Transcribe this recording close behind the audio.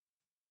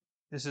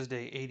This is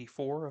day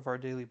 84 of our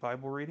daily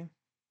Bible reading.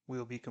 We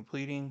will be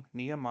completing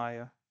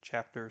Nehemiah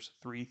chapters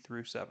 3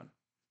 through 7.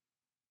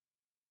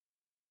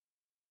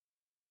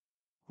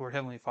 Lord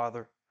Heavenly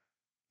Father,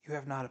 you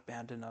have not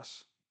abandoned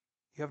us.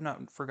 You have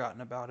not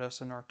forgotten about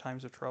us in our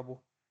times of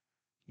trouble.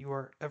 You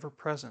are ever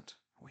present.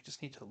 We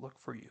just need to look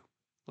for you.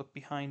 Look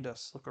behind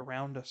us, look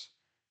around us,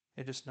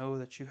 and just know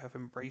that you have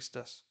embraced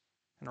us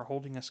and are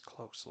holding us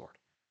close, Lord.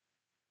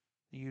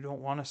 You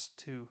don't want us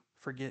to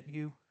forget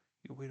you.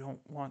 We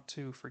don't want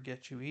to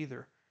forget you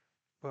either.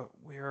 But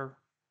we are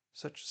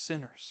such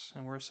sinners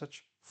and we're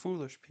such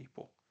foolish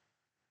people.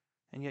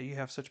 And yet you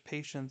have such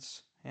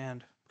patience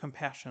and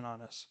compassion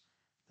on us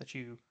that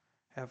you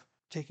have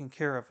taken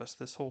care of us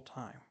this whole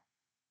time.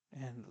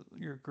 And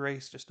your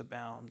grace just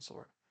abounds,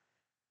 Lord.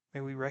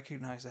 May we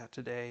recognize that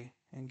today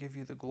and give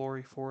you the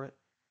glory for it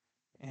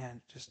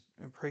and just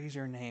praise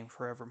your name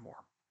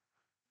forevermore.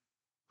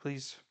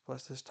 Please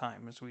bless this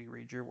time as we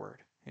read your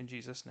word. In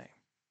Jesus' name,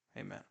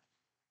 amen.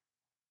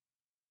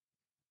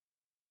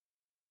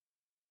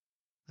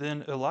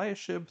 Then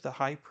Eliashib the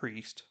high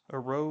priest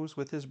arose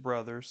with his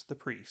brothers the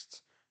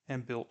priests,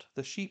 and built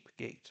the sheep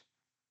gate.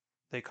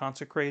 They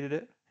consecrated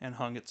it, and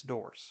hung its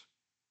doors.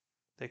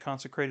 They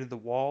consecrated the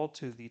wall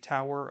to the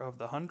Tower of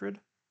the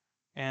 100,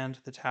 and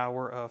the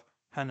Tower of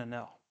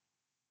Hananel.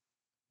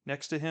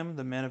 Next to him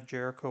the men of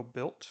Jericho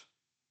built,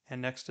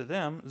 and next to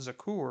them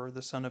Zaccur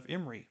the son of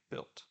Imri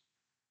built.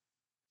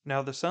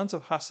 Now the sons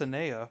of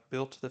Hassenaah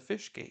built the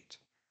fish gate.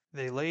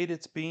 They laid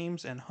its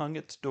beams and hung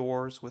its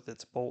doors with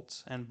its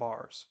bolts and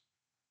bars.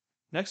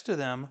 Next to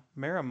them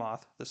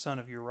Meremoth the son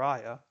of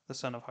Uriah the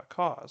son of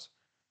Hakaz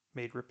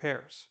made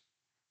repairs.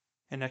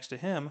 And next to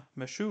him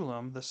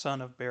Meshullam the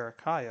son of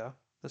Berechiah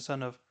the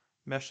son of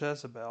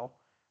Meshezabel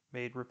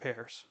made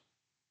repairs.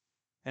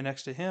 And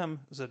next to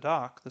him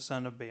Zadok the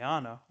son of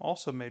Baana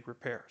also made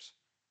repairs.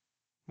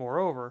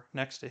 Moreover,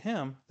 next to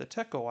him the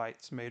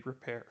Tekoites made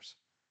repairs,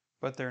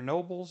 but their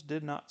nobles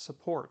did not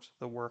support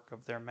the work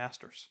of their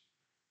masters.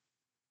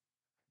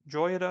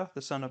 Joiada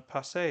the son of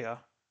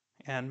Paseah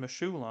and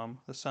Meshullam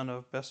the son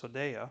of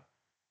Besodeiah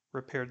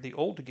repaired the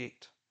old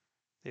gate.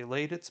 They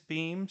laid its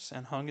beams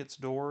and hung its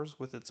doors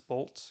with its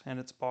bolts and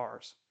its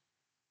bars.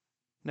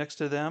 Next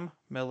to them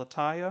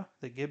Melatiah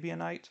the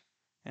Gibeonite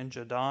and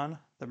Jadon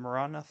the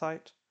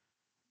Meronothite,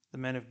 the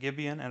men of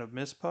Gibeon and of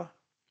Mizpah,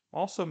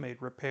 also made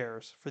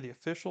repairs for the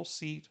official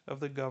seat of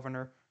the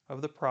governor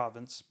of the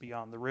province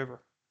beyond the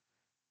river.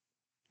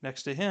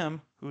 Next to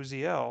him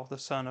Uzziel the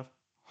son of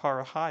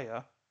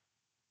Harahiah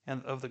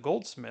and of the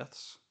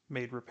goldsmiths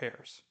made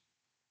repairs.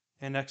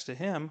 And next to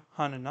him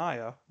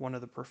Hananiah, one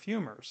of the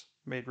perfumers,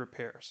 made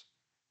repairs.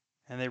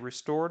 And they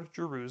restored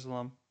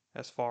Jerusalem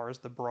as far as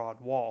the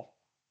broad wall.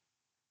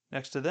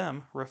 Next to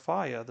them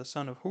Rephaiah the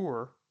son of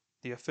Hur,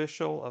 the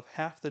official of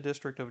half the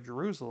district of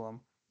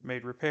Jerusalem,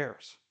 made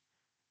repairs.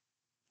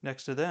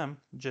 Next to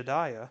them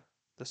Jediah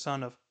the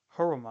son of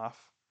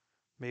Harumaph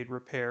made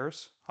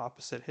repairs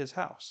opposite his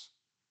house.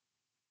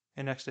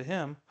 And next to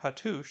him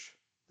Hattush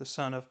the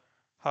son of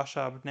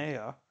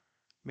Hashabneiah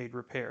made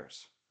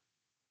repairs.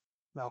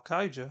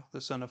 Malchijah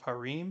the son of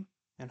Harim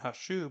and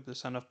Hashub the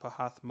son of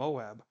Pahath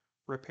Moab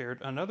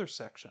repaired another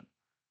section,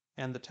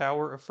 and the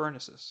tower of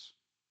furnaces.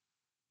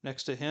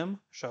 Next to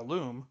him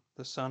Shallum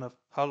the son of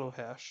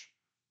Halohesh,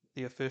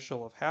 the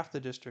official of half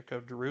the district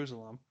of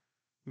Jerusalem,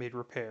 made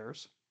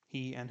repairs,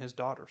 he and his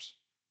daughters.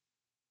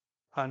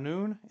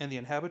 Hanun and the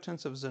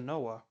inhabitants of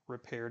Zanoah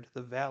repaired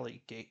the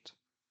valley gate.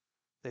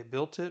 They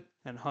built it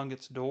and hung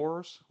its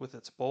doors with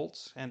its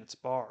bolts and its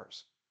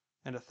bars,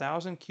 and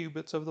 1,000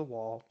 cubits of the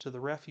wall to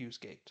the refuse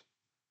gate.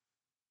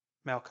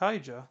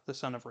 Malchijah the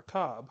son of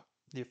Rechab,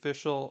 the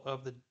official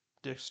of the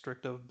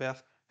district of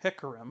Beth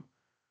Hecarim,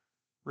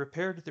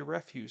 repaired the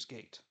refuse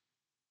gate.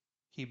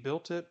 He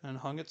built it and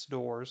hung its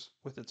doors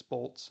with its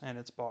bolts and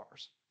its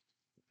bars.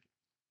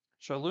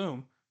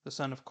 Shallum the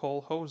son of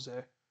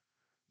Kol-Hoseh,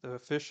 the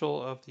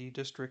official of the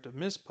district of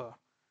Mizpah,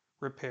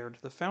 repaired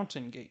the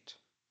fountain gate.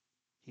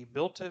 He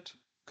built it,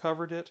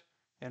 covered it,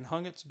 and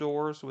hung its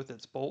doors with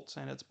its bolts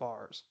and its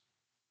bars,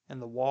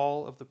 and the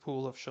wall of the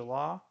pool of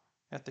Shelah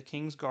at the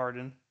king's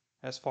garden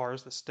as far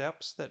as the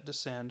steps that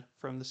descend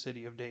from the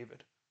city of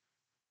David.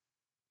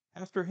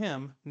 After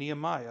him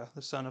Nehemiah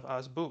the son of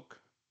Azbuk,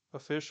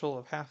 official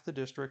of half the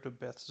district of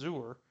Beth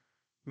Zur,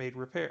 made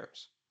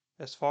repairs,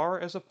 as far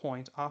as a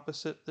point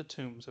opposite the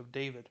tombs of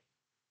David,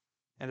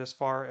 and as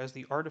far as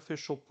the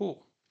artificial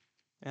pool,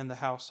 and the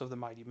house of the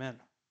mighty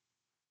men.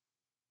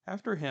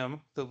 After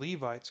him the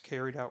Levites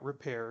carried out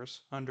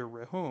repairs under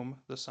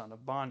Rehum the son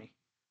of Bani.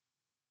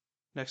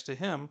 Next to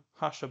him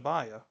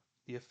Hashabiah,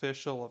 the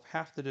official of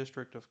half the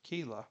district of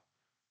Keilah,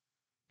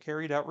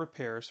 carried out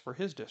repairs for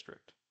his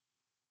district.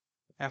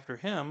 After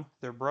him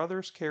their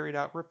brothers carried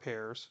out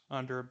repairs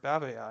under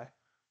Bavai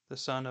the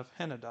son of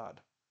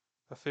Henadad,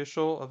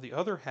 official of the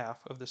other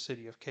half of the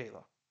city of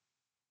Keilah.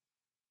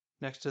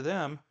 Next to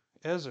them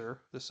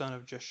Ezer the son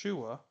of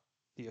Jeshua,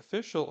 the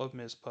official of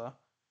Mizpah,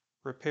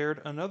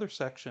 repaired another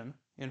section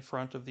in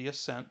front of the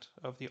ascent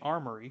of the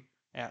armory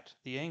at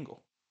the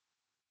angle.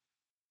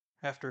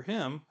 After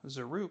him,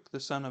 Zaruk the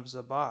son of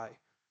Zabai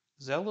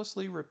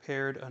zealously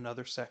repaired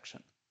another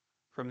section,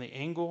 from the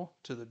angle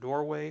to the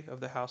doorway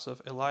of the house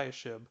of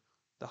Eliashib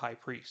the high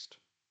priest.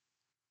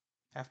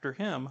 After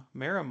him,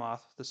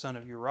 Meremoth the son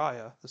of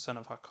Uriah the son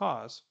of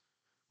Hakaz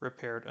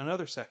repaired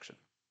another section,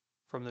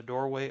 from the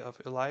doorway of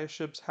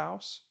Eliashib's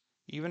house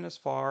even as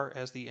far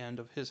as the end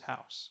of his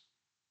house.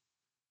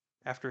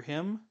 After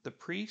him, the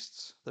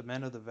priests, the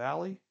men of the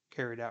valley,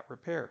 carried out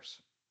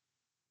repairs.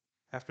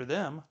 After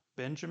them,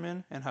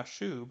 Benjamin and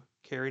Hashub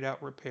carried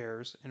out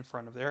repairs in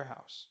front of their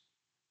house.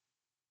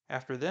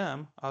 After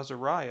them,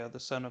 Azariah the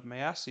son of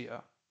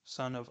Maaseiah,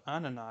 son of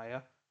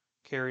Ananiah,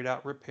 carried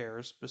out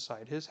repairs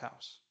beside his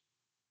house.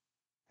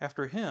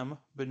 After him,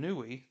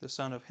 Benui the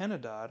son of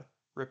Henadad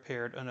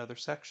repaired another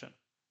section,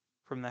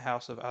 from the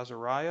house of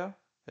Azariah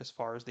as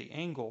far as the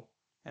angle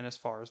and as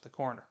far as the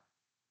corner.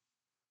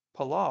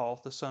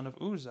 Palal the son of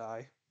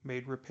Uzai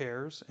made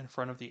repairs in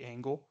front of the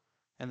angle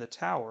and the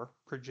tower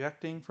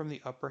projecting from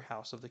the upper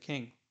house of the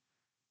king,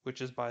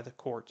 which is by the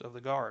court of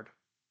the guard.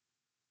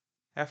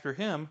 After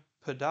him,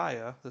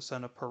 Pedaiah the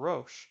son of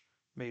Parosh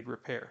made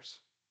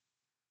repairs.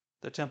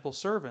 The temple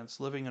servants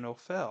living in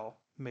Ophel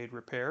made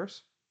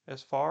repairs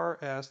as far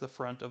as the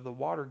front of the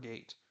water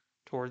gate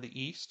toward the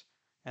east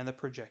and the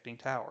projecting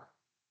tower.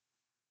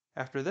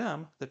 After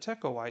them, the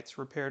Tekoites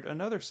repaired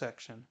another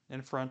section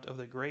in front of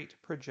the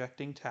great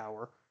projecting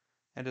tower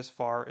and as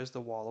far as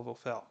the wall of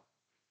Ophel.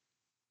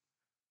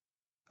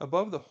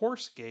 Above the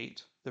horse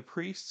gate, the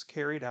priests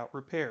carried out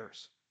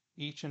repairs,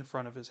 each in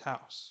front of his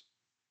house.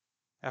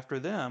 After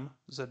them,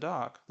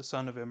 Zadok, the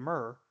son of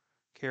Immer,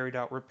 carried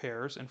out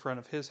repairs in front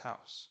of his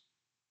house.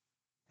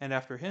 And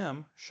after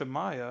him,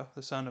 Shemaiah,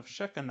 the son of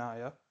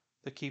Shechaniah,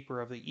 the keeper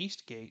of the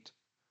east gate,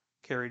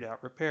 carried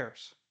out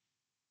repairs.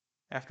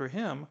 After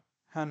him,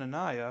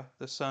 Hananiah,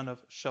 the son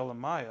of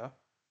Shelemiah,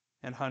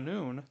 and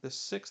Hanun, the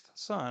sixth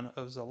son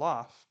of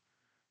Zalaph,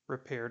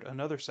 repaired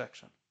another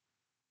section.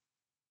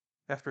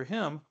 After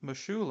him,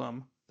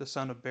 Meshullam, the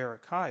son of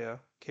Berechiah,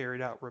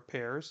 carried out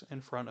repairs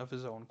in front of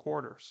his own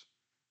quarters.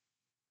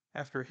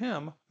 After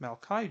him,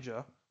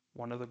 Malchijah,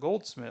 one of the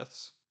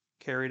goldsmiths,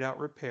 carried out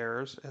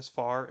repairs as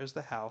far as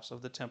the house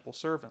of the temple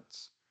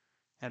servants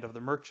and of the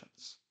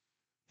merchants,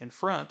 in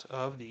front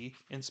of the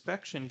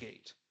inspection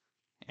gate,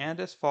 and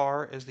as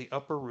far as the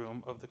upper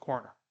room of the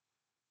corner.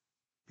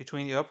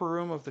 Between the upper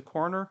room of the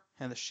corner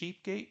and the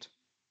sheep gate,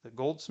 the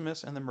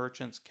goldsmiths and the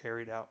merchants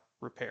carried out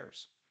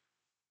repairs.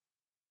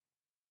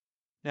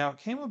 Now it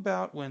came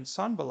about when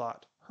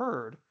Sanballat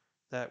heard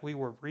that we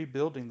were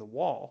rebuilding the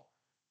wall,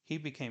 he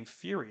became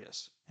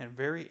furious and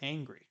very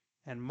angry,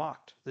 and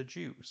mocked the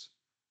Jews.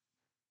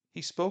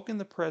 He spoke in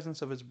the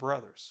presence of his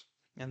brothers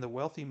and the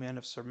wealthy men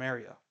of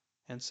Samaria,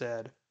 and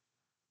said,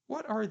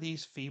 "What are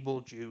these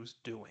feeble Jews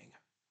doing?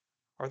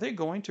 Are they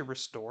going to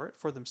restore it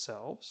for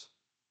themselves?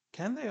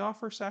 Can they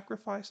offer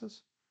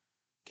sacrifices?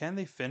 Can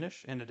they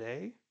finish in a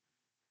day?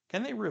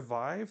 Can they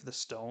revive the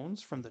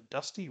stones from the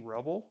dusty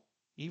rubble,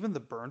 even the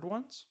burned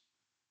ones?"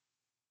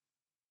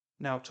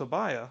 Now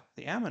Tobiah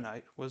the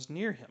Ammonite was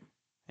near him,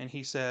 and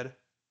he said,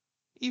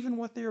 "Even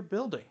what they are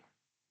building,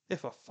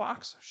 if a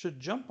fox should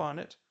jump on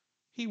it,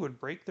 he would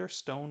break their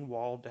stone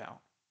wall down.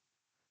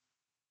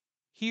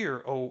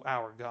 Hear, O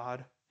our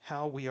God,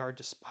 how we are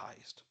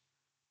despised.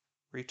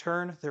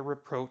 Return their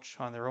reproach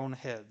on their own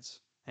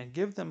heads, and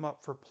give them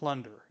up for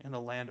plunder in a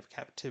land of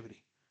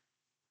captivity.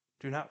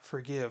 Do not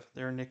forgive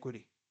their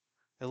iniquity,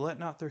 and let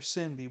not their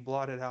sin be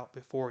blotted out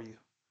before you,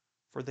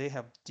 for they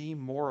have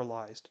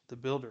demoralized the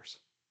builders."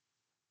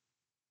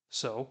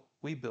 So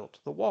we built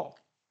the wall,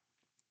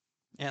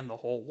 and the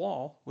whole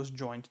wall was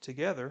joined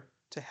together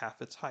to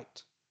half its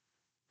height,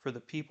 for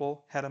the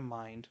people had a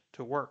mind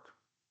to work.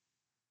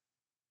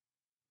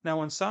 Now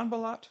when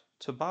Sanballat,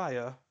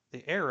 Tobiah,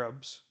 the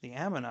Arabs, the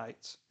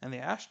Ammonites, and the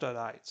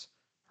Ashdodites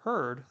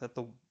heard that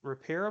the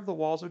repair of the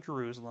walls of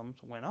Jerusalem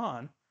went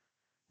on,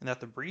 and that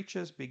the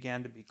breaches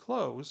began to be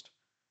closed,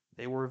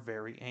 they were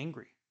very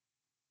angry.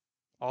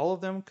 All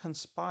of them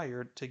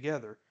conspired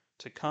together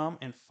to come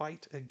and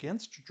fight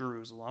against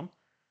Jerusalem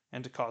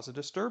and to cause a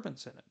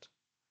disturbance in it.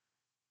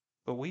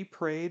 But we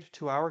prayed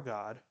to our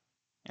God,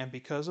 and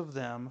because of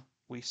them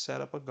we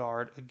set up a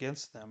guard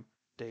against them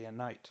day and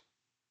night.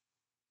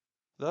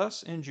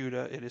 Thus in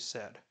Judah it is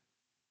said,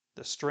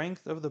 "The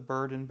strength of the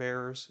burden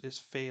bearers is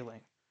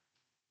failing,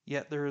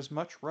 yet there is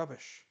much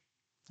rubbish,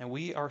 and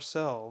we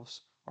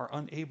ourselves are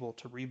unable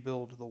to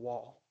rebuild the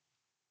wall."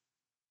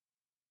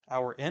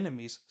 Our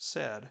enemies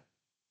said,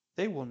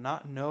 "They will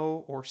not know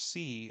or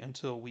see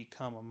until we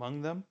come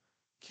among them,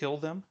 kill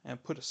them,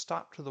 and put a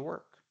stop to the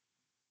work."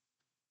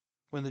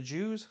 When the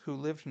Jews who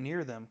lived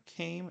near them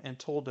came and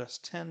told us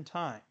 10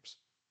 times,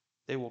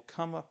 "They will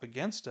come up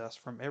against us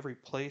from every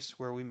place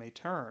where we may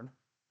turn,"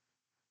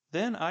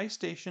 then I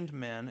stationed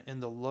men in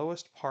the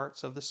lowest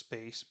parts of the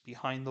space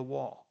behind the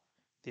wall,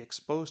 the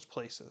exposed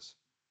places,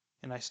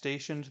 and I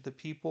stationed the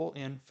people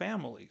in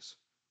families,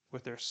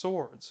 with their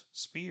swords,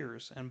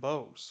 spears, and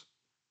bows.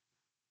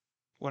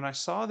 When I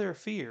saw their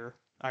fear,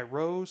 I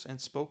rose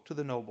and spoke to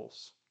the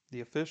nobles,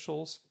 the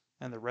officials,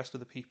 and the rest of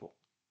the people.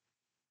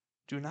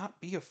 Do not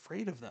be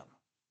afraid of them.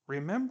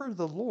 Remember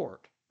the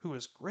Lord, who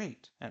is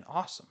great and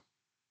awesome,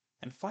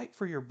 and fight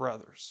for your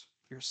brothers,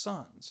 your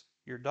sons,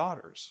 your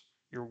daughters,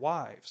 your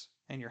wives,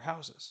 and your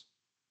houses."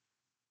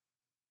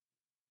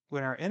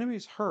 When our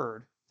enemies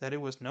heard that it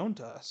was known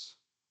to us,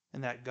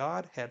 and that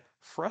God had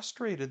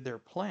frustrated their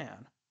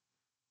plan,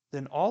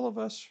 then all of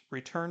us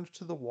returned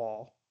to the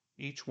wall,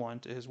 each one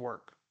to his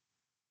work.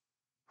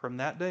 From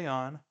that day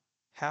on,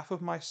 half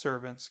of my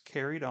servants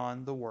carried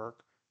on the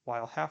work,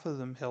 while half of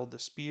them held the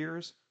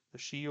spears, the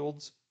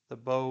shields, the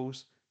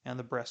bows, and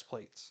the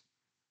breastplates,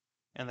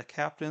 and the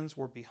captains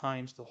were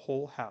behind the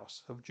whole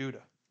house of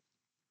Judah.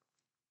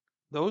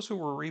 Those who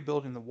were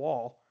rebuilding the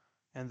wall,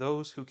 and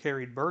those who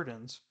carried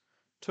burdens,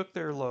 took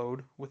their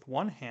load with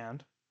one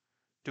hand,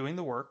 doing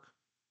the work,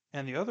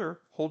 and the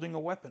other holding a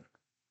weapon.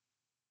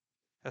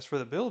 As for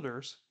the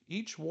builders,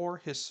 each wore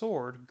his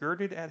sword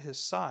girded at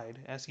his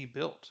side as he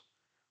built,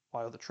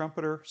 while the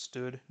trumpeter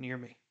stood near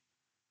me.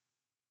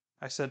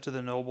 I said to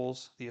the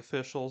nobles, the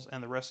officials,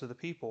 and the rest of the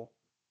people,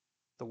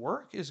 "The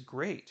work is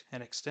great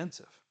and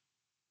extensive,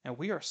 and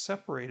we are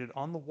separated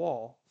on the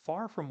wall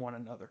far from one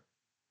another.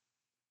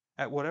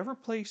 At whatever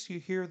place you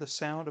hear the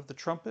sound of the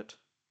trumpet,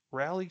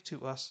 rally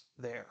to us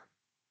there.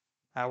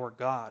 Our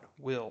God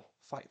will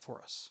fight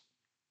for us."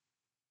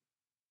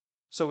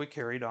 So we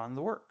carried on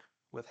the work,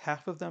 with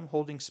half of them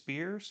holding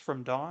spears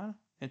from dawn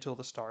until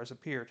the stars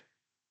appeared.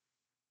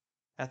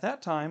 At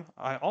that time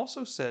I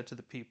also said to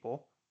the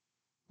people,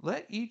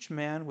 "Let each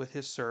man with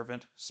his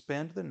servant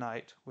spend the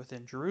night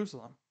within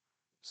Jerusalem,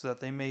 so that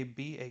they may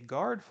be a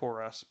guard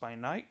for us by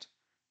night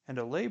and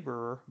a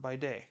laborer by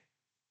day."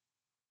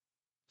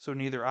 So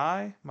neither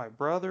I, my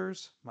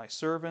brothers, my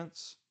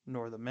servants,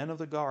 nor the men of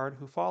the guard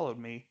who followed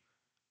me,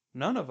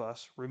 none of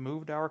us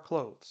removed our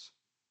clothes.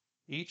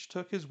 Each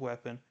took his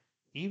weapon,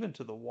 even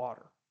to the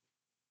water.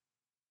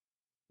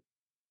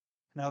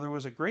 Now there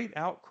was a great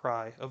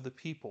outcry of the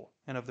people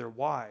and of their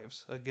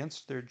wives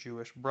against their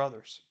Jewish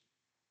brothers.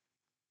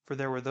 For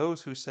there were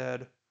those who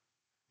said,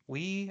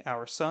 "We,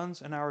 our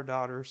sons and our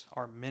daughters,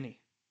 are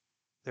many.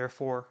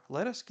 Therefore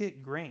let us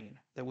get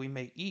grain, that we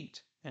may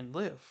eat and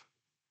live."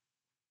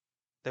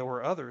 There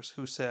were others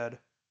who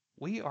said,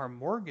 "We are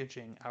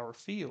mortgaging our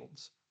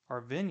fields,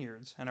 our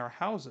vineyards, and our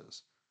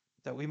houses,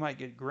 that we might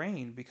get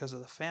grain because of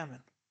the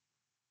famine."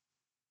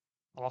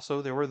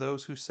 Also there were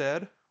those who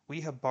said,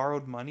 "We have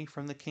borrowed money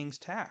from the king's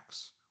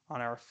tax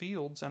on our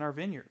fields and our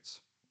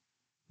vineyards.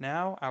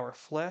 Now our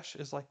flesh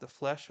is like the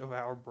flesh of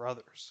our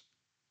brothers,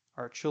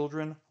 our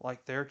children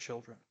like their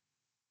children.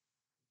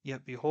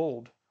 Yet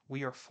behold,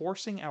 we are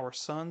forcing our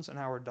sons and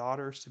our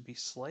daughters to be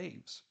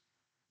slaves,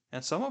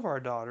 and some of our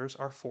daughters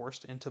are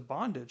forced into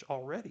bondage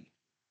already,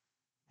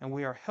 and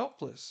we are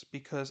helpless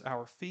because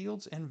our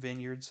fields and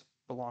vineyards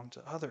belong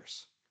to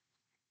others."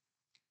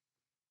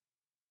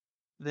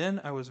 Then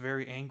I was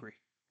very angry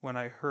when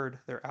I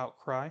heard their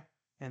outcry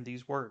and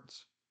these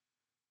words.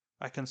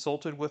 I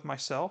consulted with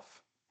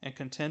myself, and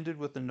contended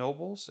with the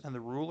nobles and the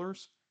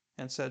rulers,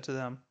 and said to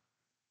them,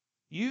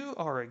 "You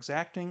are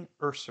exacting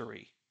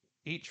usury,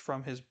 each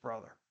from his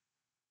brother."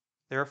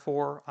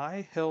 Therefore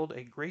I held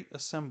a great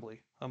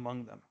assembly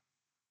among them.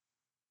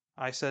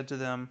 I said to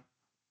them,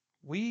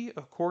 "We,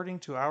 according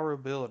to our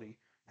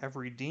ability, have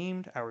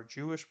redeemed our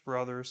Jewish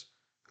brothers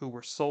who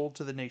were sold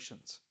to the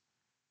nations.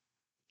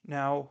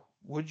 Now,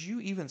 would you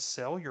even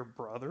sell your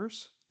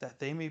brothers, that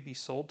they may be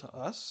sold to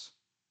us?"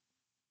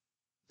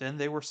 Then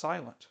they were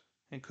silent,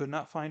 and could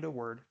not find a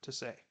word to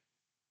say.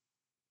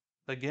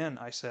 Again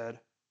I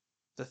said,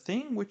 "The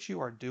thing which you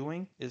are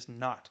doing is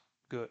not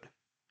good.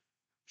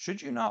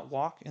 Should you not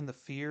walk in the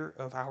fear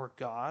of our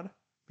God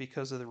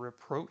because of the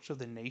reproach of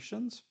the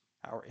nations,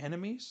 our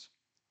enemies?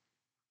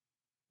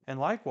 And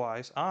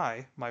likewise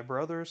I, my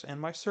brothers,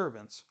 and my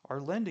servants are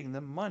lending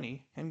them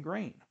money and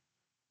grain.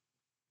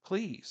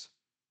 Please,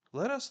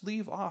 let us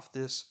leave off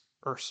this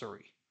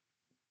usury.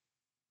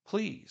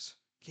 Please,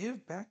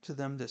 give back to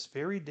them this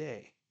very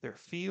day their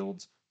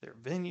fields, their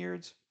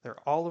vineyards,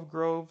 their olive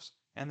groves,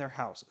 and their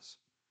houses,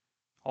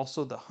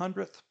 also the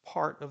 100th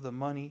part of the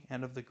money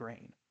and of the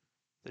grain,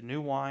 the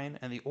new wine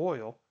and the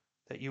oil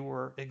that you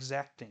were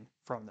exacting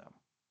from them."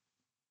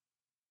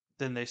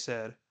 Then they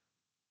said,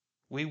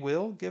 "We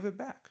will give it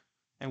back,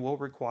 and will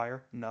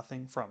require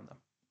nothing from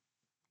them.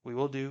 We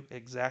will do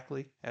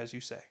exactly as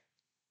you say."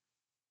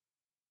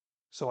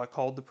 So I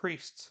called the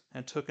priests,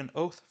 and took an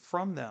oath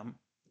from them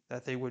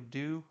that they would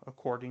do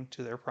according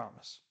to their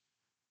promise.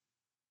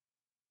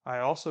 I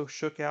also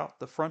shook out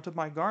the front of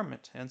my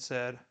garment, and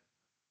said,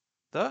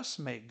 "Thus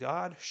may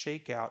God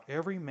shake out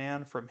every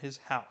man from his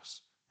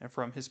house and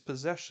from his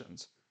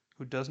possessions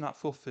who does not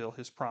fulfill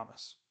his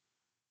promise.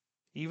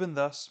 Even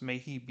thus may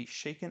he be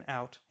shaken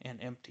out and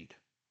emptied."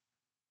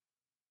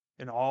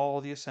 And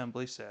all the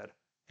assembly said,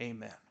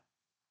 "Amen,"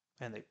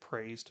 and they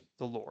praised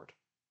the Lord.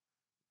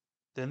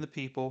 Then the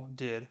people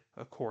did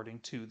according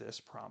to this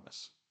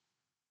promise.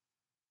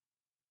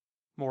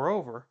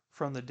 Moreover,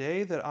 from the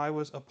day that I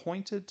was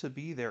appointed to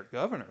be their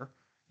governor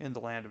in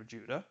the land of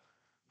Judah,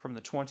 from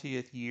the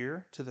 20th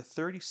year to the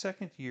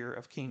 32nd year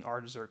of King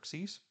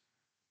Artaxerxes,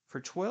 For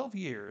 12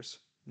 years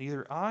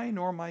neither I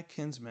nor my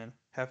kinsmen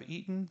have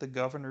eaten the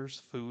governor's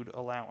food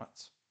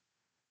allowance.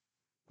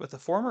 But the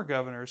former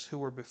governors who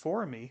were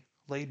before me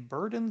laid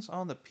burdens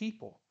on the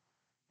people,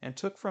 and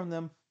took from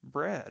them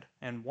bread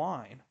and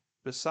wine,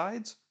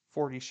 besides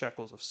 40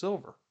 shekels of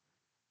silver.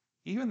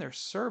 Even their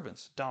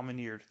servants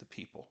domineered the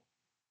people.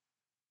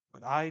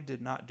 But I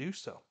did not do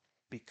so,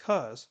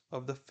 because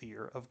of the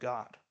fear of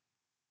God.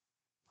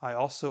 I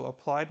also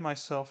applied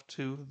myself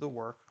to the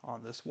work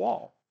on this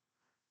wall.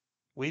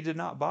 We did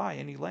not buy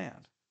any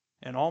land,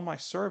 and all my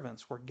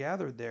servants were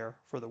gathered there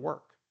for the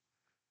work.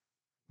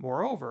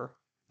 Moreover,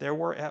 there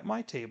were at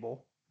my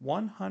table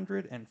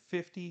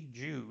 150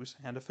 Jews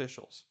and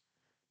officials,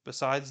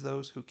 besides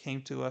those who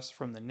came to us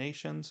from the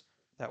nations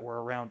that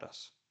were around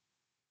us.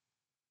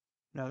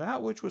 Now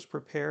that which was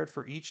prepared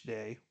for each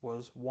day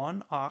was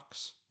 1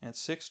 ox and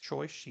 6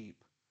 choice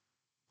sheep.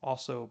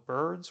 Also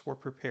birds were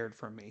prepared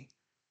for me.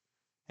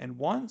 And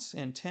once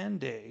in 10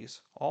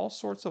 days all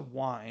sorts of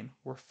wine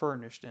were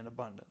furnished in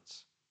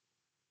abundance.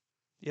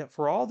 Yet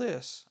for all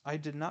this I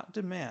did not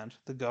demand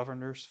the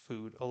governor's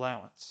food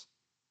allowance,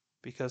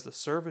 because the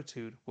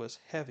servitude was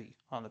heavy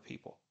on the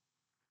people.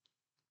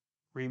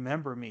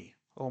 Remember me,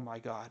 O my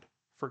God,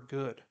 for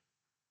good,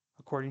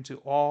 according to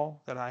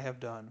all that I have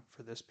done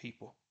for this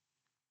people.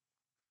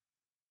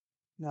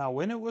 Now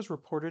when it was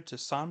reported to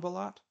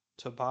Sanballat,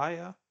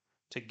 Tobiah,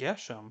 to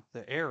Geshem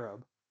the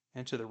Arab,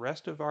 and to the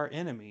rest of our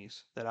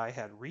enemies that I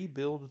had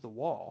rebuilt the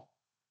wall,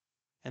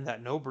 and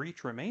that no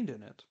breach remained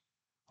in it,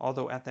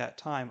 although at that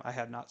time I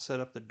had not set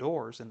up the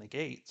doors and the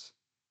gates,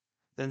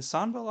 then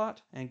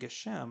Sanballat and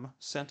Geshem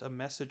sent a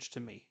message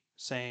to me,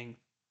 saying,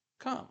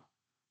 Come,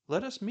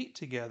 let us meet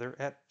together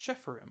at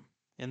Chephirim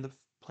in the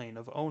plain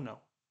of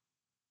Ono.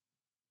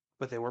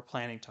 But they were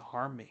planning to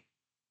harm me.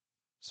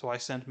 So I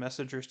sent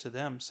messengers to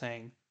them,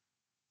 saying,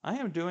 I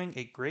am doing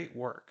a great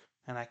work,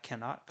 and I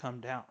cannot come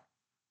down.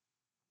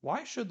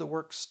 Why should the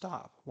work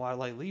stop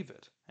while I leave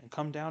it and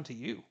come down to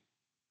you?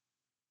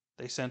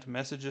 They sent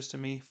messages to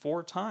me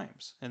 4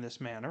 times in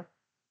this manner,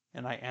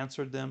 and I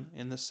answered them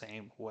in the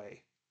same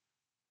way.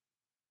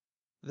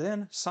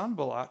 Then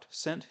Sanballat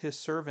sent his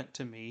servant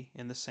to me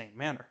in the same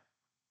manner,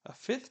 a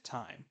 5th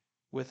time,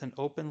 with an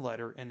open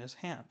letter in his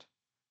hand.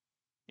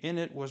 In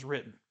it was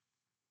written,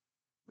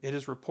 It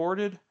is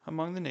reported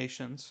among the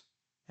nations,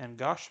 and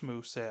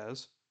Gashmu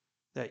says,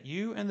 that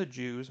you and the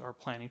Jews are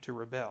planning to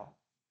rebel.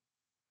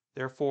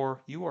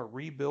 Therefore you are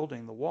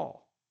rebuilding the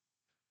wall,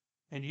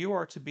 and you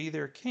are to be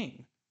their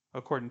king,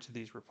 according to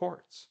these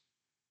reports.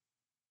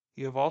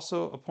 You have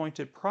also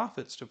appointed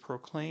prophets to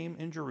proclaim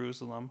in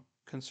Jerusalem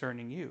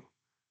concerning you.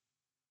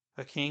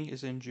 A king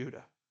is in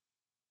Judah.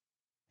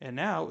 And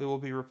now it will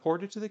be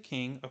reported to the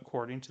king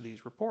according to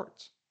these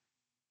reports.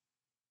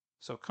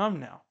 So come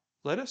now,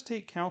 let us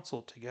take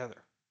counsel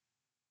together.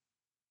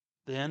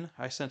 Then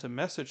I sent a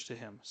message to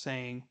him,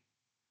 saying,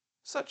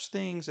 Such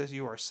things as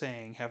you are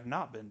saying have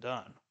not been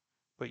done,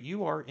 but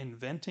you are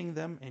inventing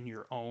them in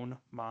your own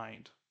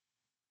mind.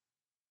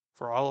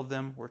 For all of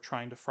them were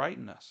trying to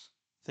frighten us,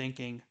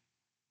 thinking,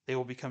 They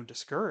will become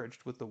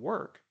discouraged with the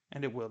work,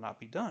 and it will not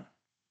be done.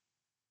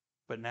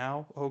 But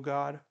now, O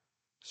God,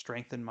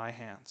 strengthen my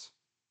hands.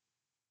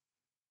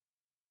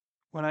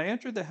 When I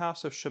entered the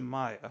house of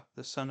Shemaiah,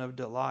 the son of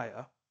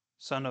Delaiah,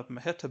 son of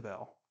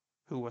Mehetabel,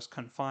 who was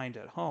confined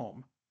at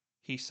home,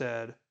 he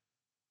said,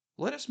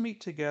 Let us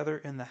meet together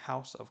in the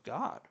house of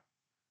God,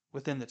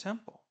 within the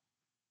temple,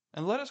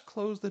 and let us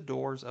close the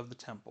doors of the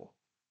temple,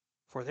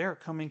 for they are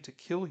coming to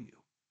kill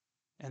you,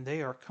 and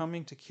they are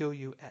coming to kill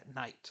you at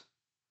night.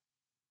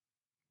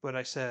 But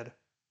I said,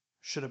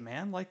 Should a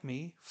man like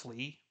me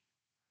flee?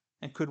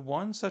 And could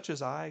one such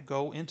as I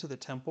go into the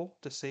temple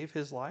to save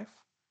his life?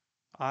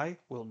 I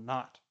will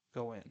not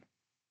go in.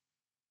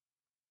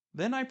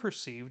 Then I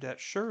perceived that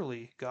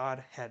surely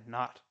God had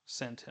not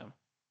sent him,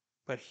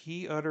 but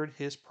he uttered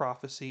his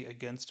prophecy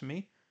against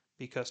me,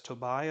 because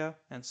Tobiah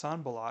and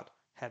Sanballat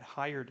had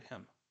hired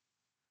him.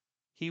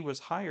 He was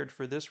hired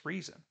for this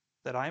reason,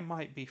 that I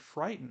might be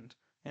frightened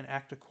and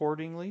act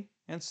accordingly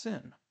and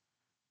sin,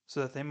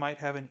 so that they might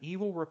have an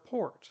evil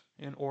report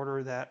in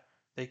order that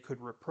they could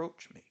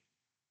reproach me.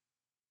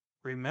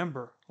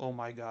 Remember, O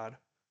my God,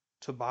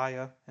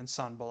 Tobiah and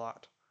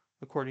Sanballat,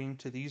 according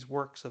to these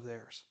works of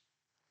theirs,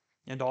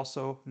 and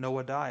also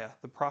Noadiah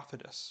the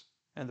prophetess,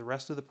 and the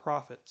rest of the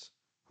prophets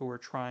who were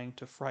trying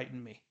to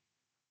frighten me.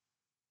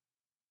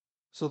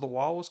 So the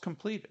wall was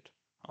completed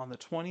on the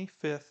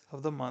 25th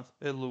of the month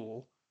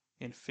Elul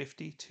in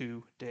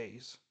 52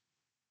 days.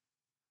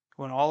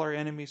 When all our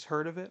enemies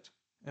heard of it,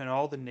 and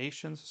all the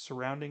nations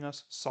surrounding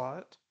us saw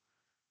it,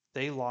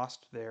 they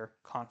lost their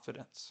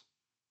confidence,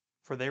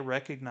 for they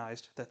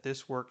recognized that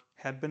this work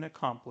had been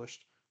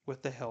accomplished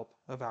with the help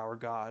of our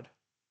God.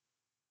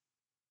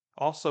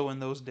 Also in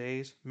those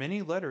days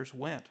many letters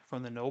went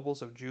from the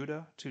nobles of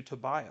Judah to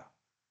Tobiah,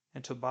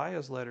 and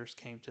Tobiah's letters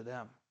came to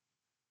them.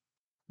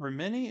 For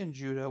many in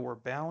Judah were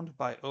bound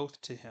by oath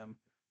to him,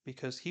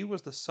 because he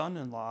was the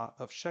son-in-law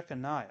of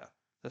Shechaniah,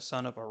 the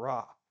son of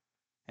Arah,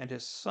 and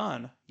his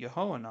son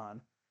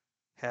Jehohanan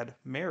had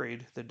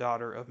married the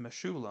daughter of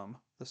Meshullam,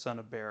 the son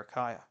of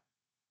Berechiah.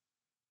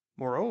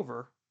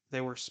 Moreover,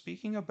 they were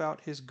speaking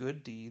about his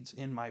good deeds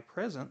in my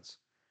presence,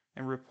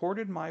 and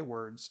reported my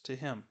words to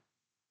him.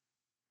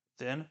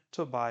 Then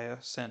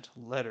Tobiah sent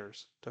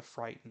letters to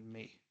frighten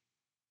me.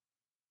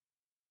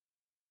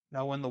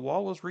 Now when the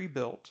wall was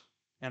rebuilt,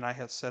 and I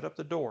had set up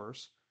the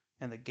doors,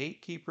 and the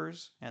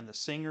gatekeepers, and the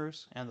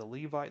singers, and the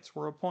Levites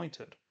were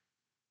appointed,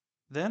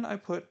 then I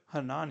put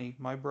Hanani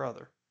my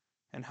brother,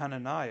 and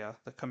Hananiah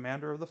the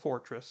commander of the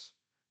fortress,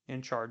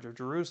 in charge of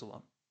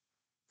Jerusalem,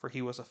 for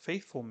he was a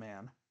faithful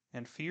man,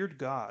 and feared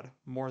God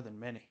more than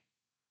many.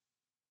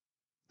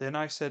 Then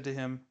I said to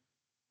him,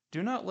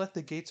 Do not let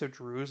the gates of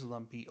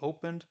Jerusalem be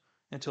opened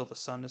until the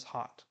sun is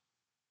hot,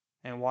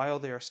 and while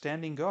they are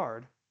standing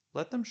guard,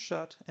 let them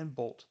shut and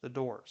bolt the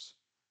doors.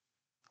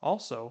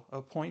 Also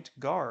appoint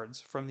guards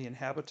from the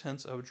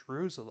inhabitants of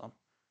Jerusalem,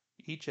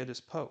 each at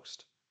his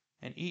post,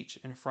 and each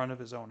in front of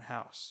his own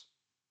house.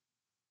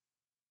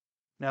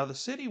 Now the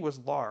city was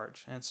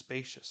large and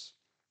spacious,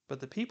 but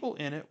the people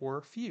in it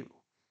were few,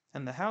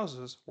 and the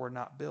houses were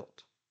not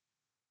built.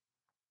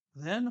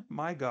 Then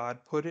my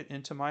God put it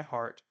into my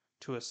heart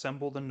to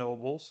assemble the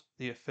nobles,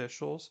 the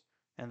officials,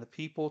 and the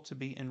people to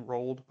be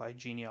enrolled by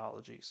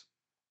genealogies.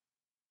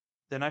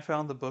 Then I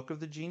found the book of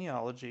the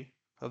genealogy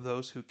of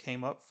those who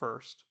came up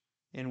first,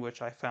 in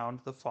which I found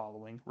the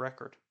following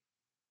record.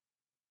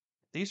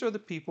 These are the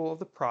people of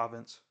the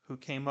province who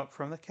came up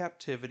from the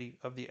captivity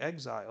of the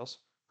exiles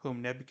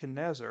whom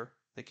Nebuchadnezzar,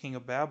 the king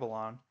of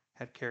Babylon,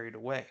 had carried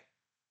away,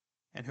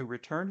 and who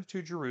returned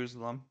to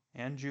Jerusalem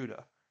and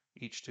Judah,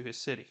 each to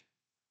his city,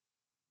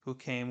 who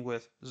came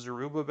with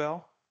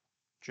Zerubbabel,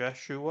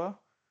 Jeshua,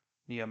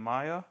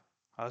 Nehemiah,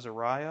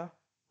 Azariah,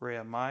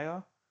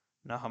 Rehemiah,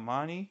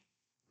 Nahamani,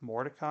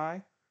 Mordecai,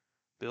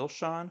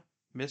 Bilshan,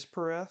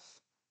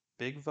 Mispereth,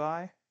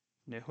 Bigvai,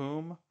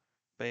 Nehum,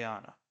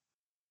 Baana.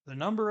 The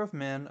number of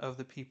men of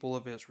the people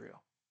of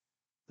Israel.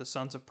 The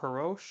sons of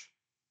Parosh,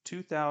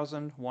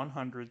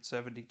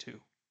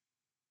 2,172.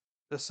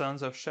 The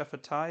sons of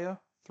Shephatiah,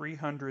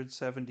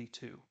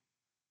 372.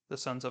 The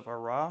sons of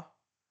Arah,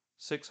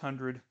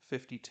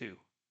 652.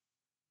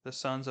 The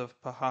sons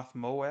of Pahath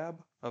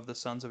Moab, of the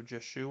sons of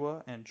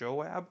Jeshua and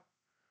Joab,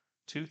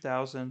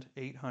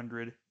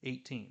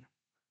 2,818.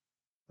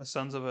 The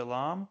sons of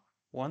Elam,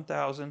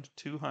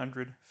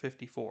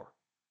 1,254.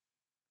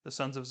 The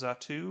sons of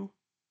Zatu,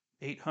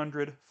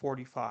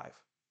 845.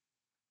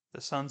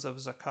 The sons of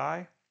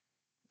Zakai,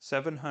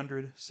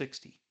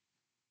 760.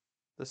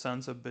 The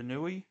sons of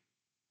Benui,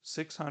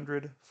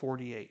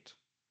 648.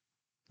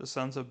 The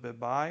sons of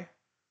Bebai,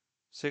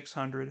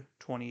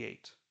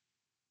 628.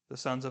 The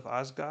sons of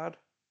Azgad,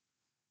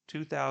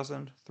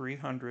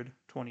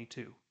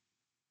 2,322.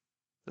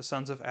 The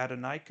sons of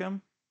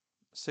Adonikim,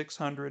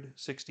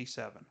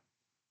 667.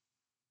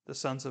 The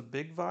sons of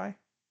Bigvai,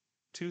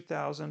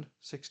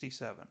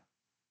 2,067.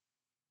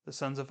 The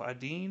sons of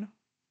Adin,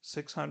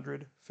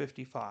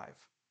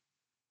 655.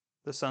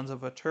 The sons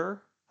of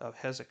Atur, of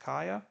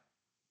Hezekiah,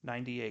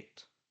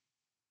 98.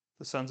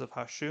 The sons of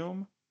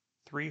Hashum,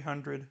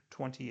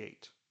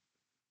 328.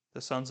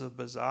 The sons of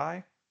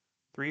Bazai,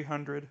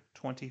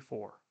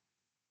 324.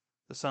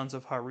 The sons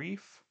of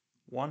Hariph,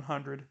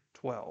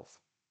 112.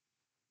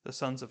 The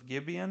sons of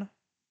Gibeon,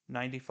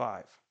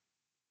 95.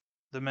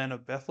 The men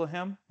of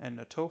Bethlehem and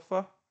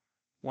Netophah,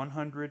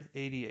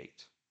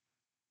 188.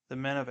 The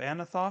men of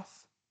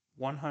Anathoth,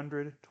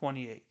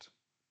 128.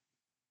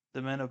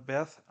 The men of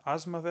Beth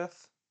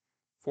Asmaveth,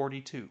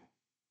 42.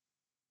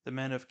 The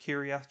men of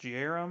Kiriath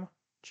Jearim,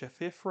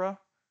 Chephifra,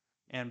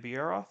 and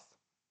Beeroth,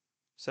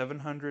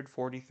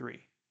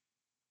 743.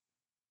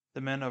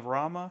 The men of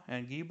Ramah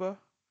and Geba,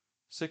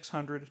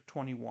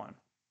 621.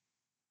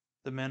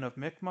 The men of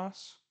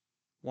Michmas,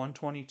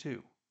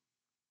 122.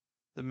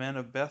 The men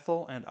of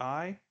Bethel and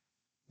Ai,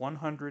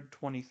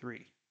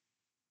 123.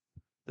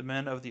 The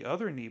men of the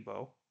other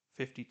Nebo,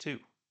 52.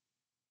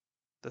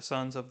 The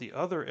sons of the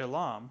other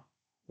Elam,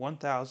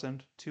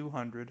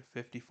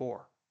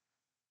 1,254.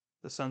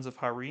 The sons of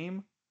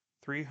Harim,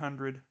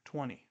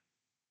 320.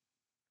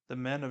 The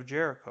men of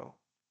Jericho,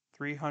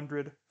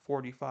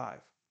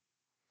 345.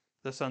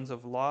 The sons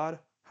of Lod,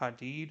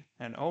 Hadid,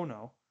 and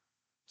Ono,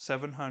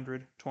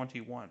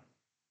 721.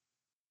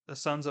 The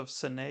sons of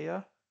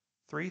Senea,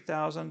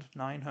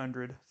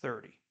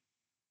 3,930.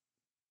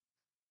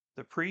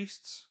 The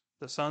priests,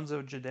 the sons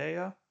of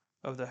Jedaiah,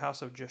 of the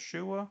house of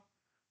Jeshua,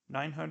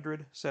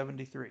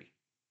 973.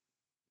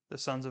 The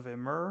sons of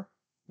Immer,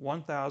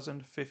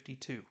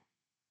 1,052.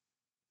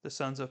 The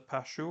sons of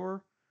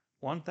Pashur,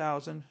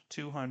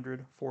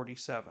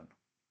 1,247.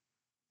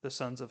 The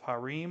sons of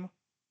Harim,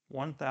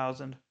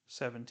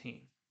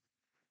 1,017.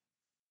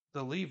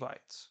 The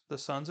Levites, the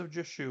sons of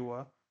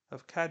Jeshua,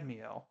 of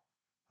Kadmiel,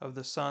 of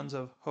the sons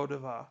of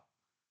Hodavah,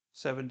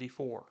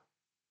 74.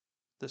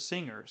 The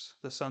singers,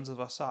 the sons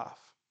of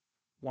Asaph,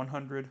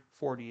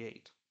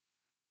 148.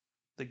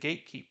 The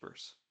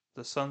gatekeepers,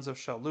 the sons of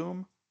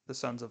Shallum, the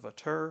sons of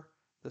Atur,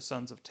 the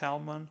sons of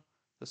Talmon,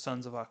 the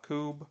sons of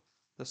Akub,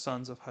 the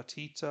sons of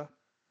Hatita,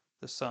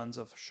 the sons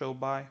of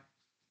Shobai,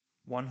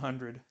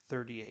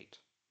 138.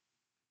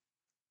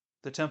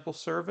 The temple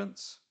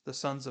servants, the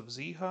sons of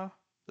Ziha,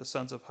 the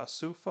sons of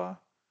Hasupha,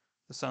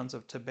 the sons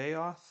of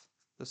Tebaoth,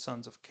 the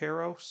sons of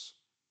Keros,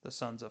 the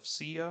sons of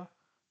Sia,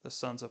 the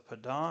sons of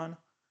Padan,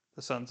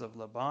 the sons of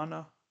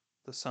Labana,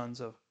 the sons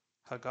of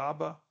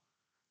Hagaba,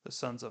 the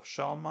sons of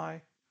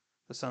Shalmai,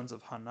 the sons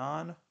of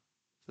Hanan,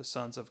 the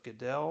sons of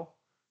Gedel,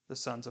 the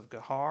sons of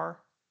Gahar,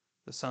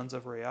 the sons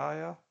of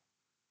Reiah,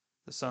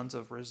 the sons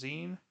of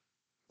Rezin,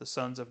 the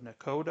sons of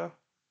Nekoda,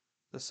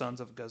 the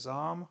sons of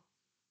Gazam,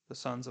 the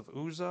sons of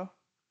Uzzah,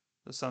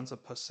 the sons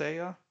of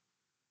Paseah,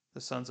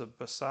 the sons of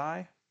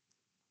Basai,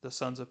 the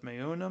sons of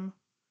Meunim,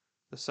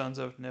 the sons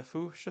of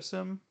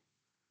Nephushim,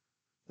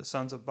 the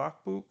sons of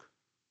Bakbuk,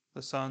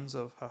 the sons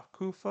of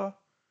Hakupha,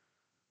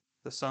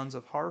 the sons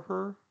of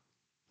Harhur,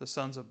 the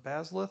sons of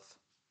Bazlith,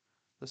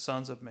 the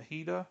sons of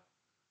Mahida,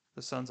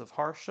 the sons of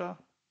Harsha,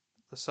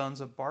 the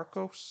sons of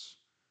Barkos,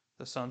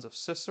 the sons of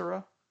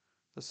Sisera,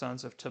 the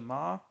sons of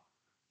Temah,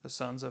 the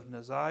sons of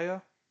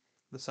Neziah,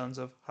 the sons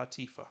of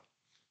Hatipha.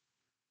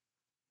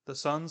 The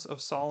sons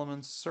of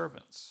Solomon's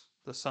servants,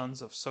 the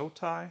sons of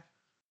Sotai,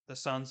 the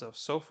sons of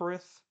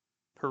Sophereth,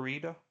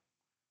 Perida,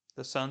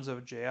 the sons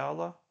of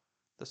Jaala,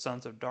 the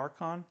sons of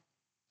Darkon,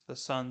 the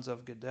sons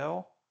of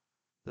Gedel,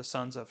 the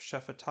sons of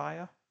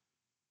Shephatiah,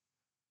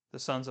 the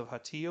sons of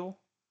Hatiel,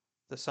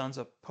 the sons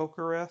of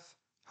Pokereth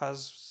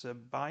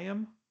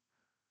Hazzebaim,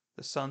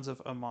 the sons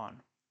of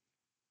Ammon.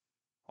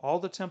 All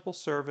the temple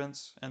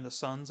servants and the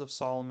sons of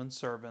Solomon's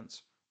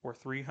servants were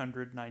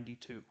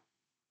 392.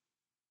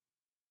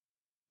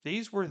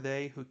 These were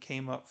they who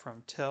came up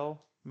from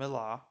Tel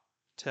Melah,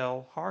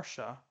 Tel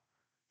Harsha,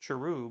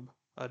 Cherub,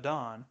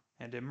 Adon,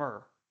 and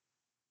Immer.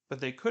 But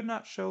they could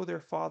not show their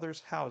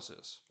fathers'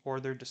 houses, or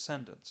their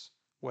descendants,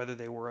 whether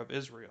they were of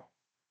Israel.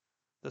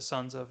 The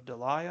sons of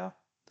Deliah,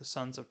 the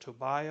sons of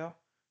Tobiah,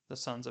 the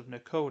sons of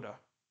Nekoda,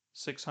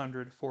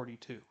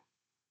 642.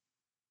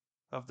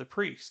 Of the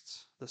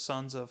priests, the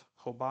sons of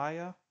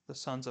Hobiah, the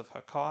sons of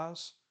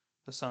Hakaz,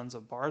 the sons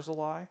of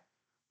Barzillai,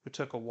 who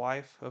took a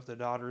wife of the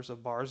daughters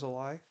of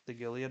Barzillai the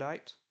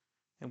Gileadite,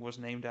 and was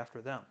named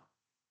after them.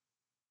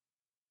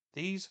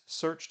 These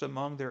searched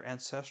among their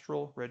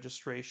ancestral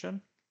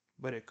registration,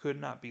 but it could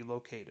not be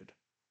located.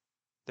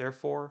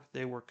 Therefore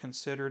they were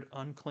considered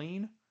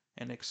unclean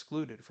and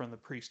excluded from the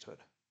priesthood.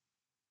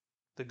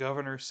 The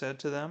governor said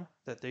to them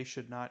that they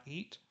should not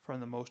eat from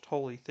the most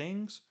holy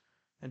things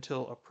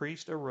until a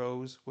priest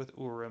arose with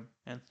Urim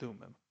and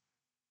Thummim.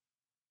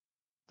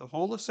 The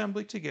whole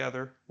assembly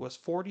together was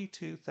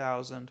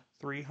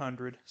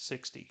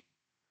 42,360,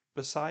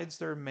 besides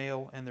their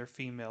male and their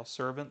female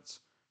servants,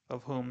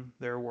 of whom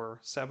there were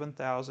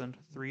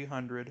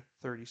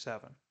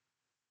 7,337,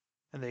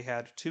 and they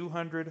had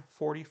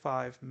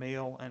 245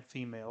 male and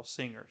female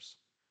singers.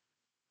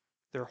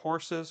 Their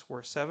horses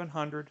were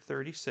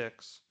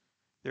 736,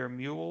 their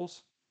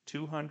mules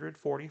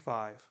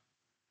 245,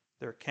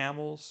 their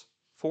camels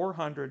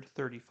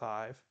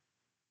 435,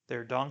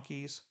 their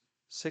donkeys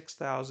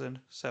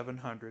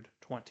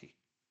 6,720.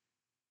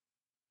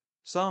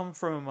 Some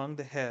from among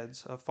the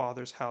heads of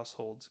fathers'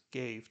 households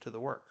gave to the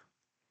work.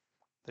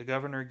 The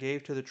governor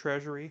gave to the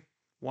treasury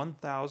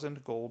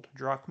 1,000 gold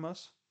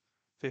drachmas,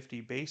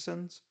 50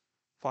 basins,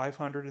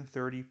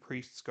 530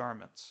 priests'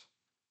 garments.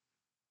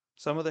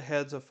 Some of the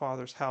heads of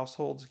fathers'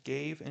 households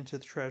gave into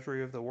the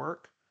treasury of the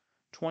work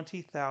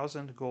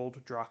 20,000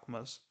 gold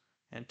drachmas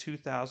and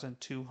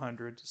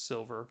 2,200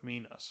 silver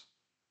minas.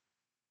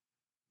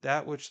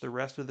 That which the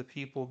rest of the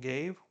people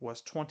gave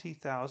was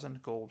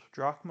 20,000 gold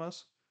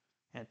drachmas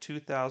and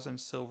 2,000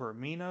 silver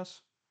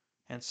minas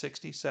and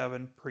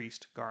 67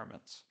 priest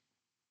garments.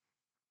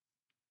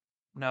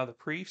 Now the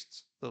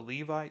priests, the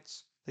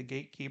Levites, the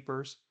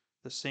gatekeepers,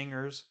 the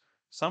singers,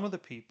 some of the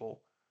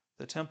people,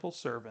 the temple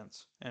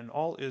servants, and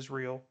all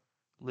Israel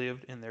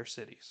lived in their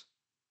cities.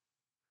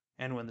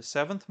 And when the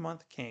 7th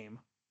month came,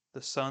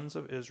 the sons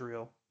of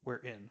Israel were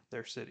in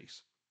their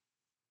cities.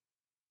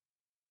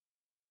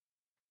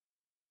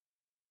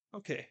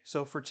 Okay,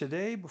 so for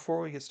today,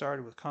 before we get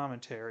started with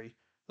commentary,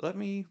 let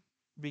me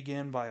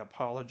begin by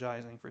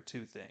apologizing for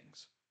two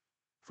things.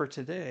 For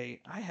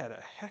today, I had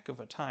a heck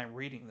of a time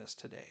reading this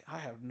today. I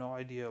have no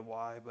idea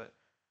why, but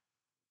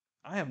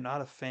I am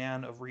not a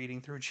fan of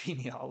reading through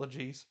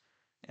genealogies,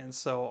 and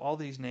so all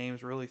these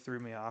names really threw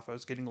me off. I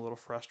was getting a little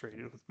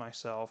frustrated with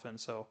myself, and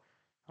so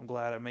I'm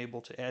glad I'm able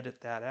to edit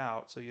that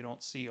out so you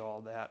don't see all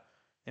that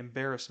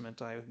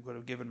embarrassment I would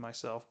have given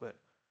myself, but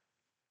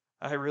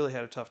I really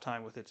had a tough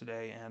time with it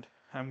today, and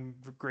I'm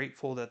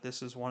grateful that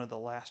this is one of the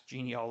last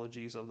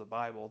genealogies of the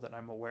Bible that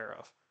I'm aware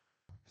of.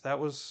 That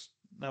was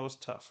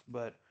tough,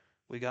 but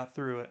we got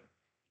through it.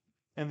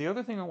 And the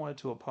other thing I wanted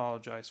to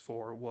apologize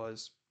for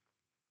was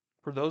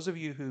for those of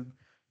you who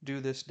do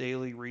this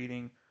daily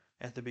reading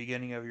at the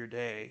beginning of your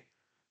day.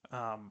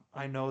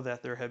 I know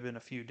that there have been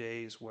a few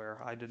days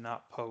where I did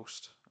not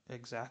post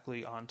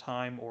exactly on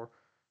time, or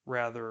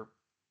rather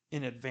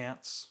in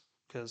advance,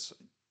 because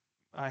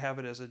I have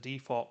it as a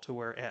default to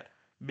where at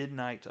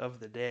midnight of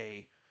the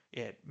day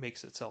it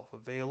makes itself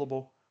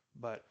available,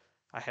 but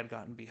I had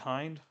gotten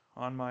behind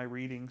on my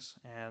readings,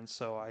 and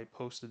so I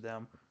posted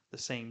them the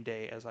same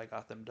day as I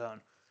got them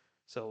done.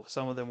 So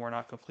some of them were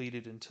not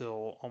completed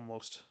until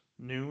almost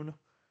noon.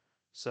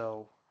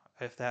 So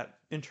if that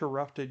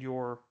interrupted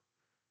your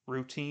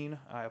routine,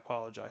 I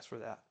apologize for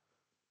that.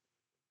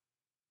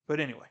 But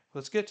anyway,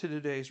 let's get to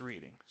today's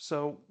reading.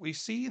 So we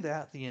see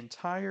that the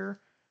entire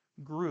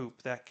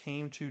group that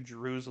came to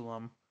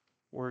Jerusalem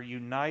were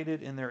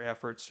united in their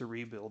efforts to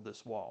rebuild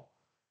this wall.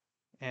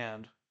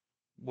 And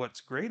what's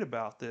great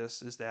about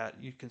this is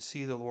that you can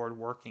see the Lord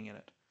working in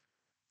it.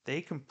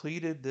 They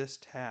completed this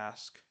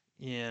task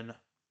in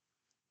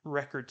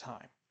record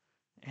time.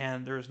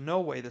 And there's no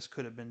way this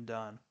could have been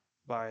done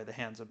by the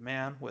hands of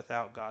man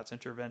without God's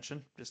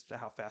intervention, just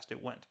how fast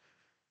it went.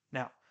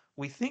 Now,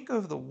 we think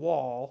of the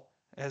wall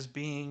as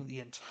being the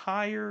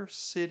entire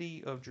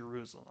city of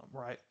Jerusalem,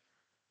 right?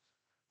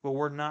 But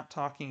we're not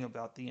talking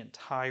about the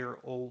entire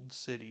old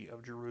city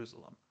of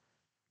Jerusalem.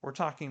 We're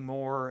talking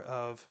more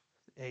of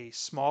a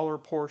smaller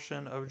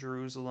portion of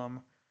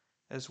Jerusalem,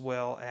 as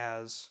well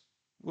as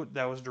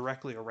that was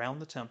directly around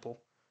the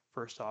temple,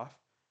 first off,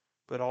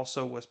 but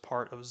also was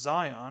part of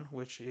Zion,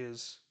 which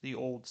is the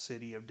old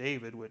city of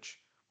David, which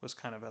was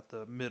kind of at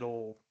the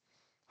middle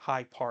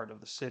high part of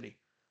the city.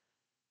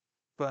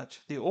 But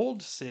the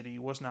old city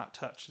was not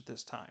touched at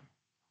this time.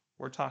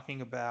 We're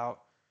talking about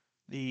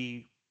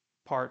the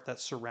part that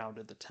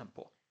surrounded the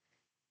temple.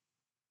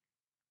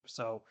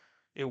 So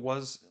it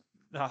was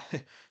not,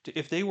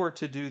 if they were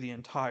to do the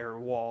entire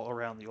wall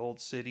around the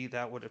old city,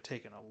 that would have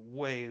taken a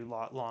way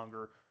lot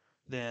longer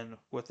than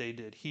what they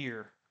did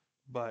here.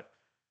 But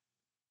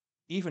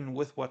even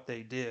with what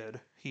they did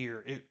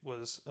here, it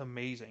was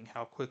amazing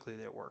how quickly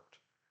they worked.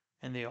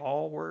 And they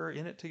all were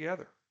in it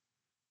together.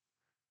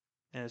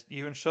 And it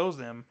even shows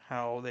them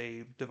how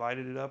they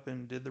divided it up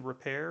and did the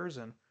repairs,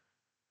 and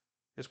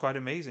it's quite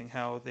amazing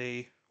how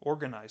they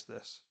organized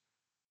this.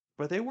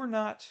 But they were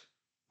not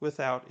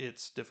without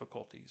its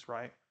difficulties,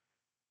 right?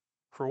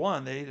 For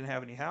one, they didn't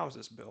have any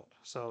houses built,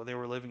 so they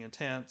were living in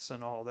tents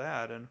and all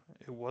that, and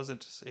it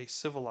wasn't a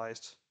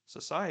civilized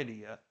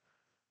society yet.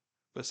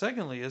 But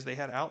secondly, is they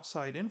had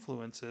outside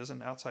influences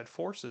and outside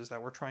forces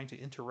that were trying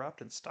to interrupt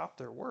and stop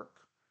their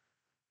work.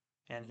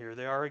 And here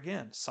they are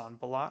again,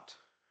 Sanballat,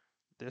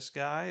 this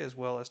guy, as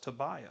well as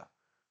Tobiah,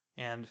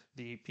 and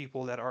the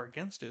people that are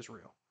against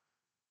Israel.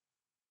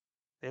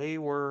 They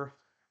were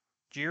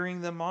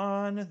jeering them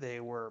on, they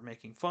were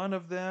making fun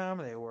of them,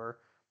 they were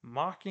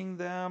mocking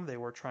them, they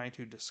were trying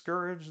to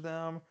discourage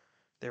them,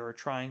 they were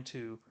trying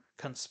to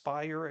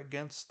conspire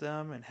against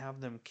them and have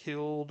them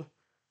killed,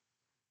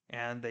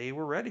 and they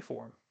were ready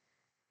for them.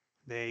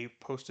 They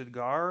posted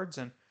guards,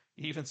 and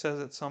he even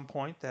says at some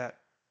point that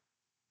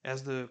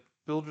as the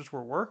builders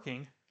were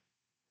working,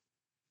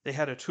 they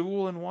had a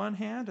tool in one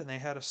hand and they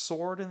had a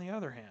sword in the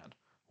other hand,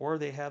 or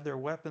they had their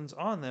weapons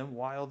on them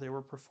while they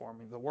were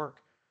performing the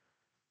work.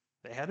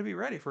 They had to be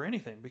ready for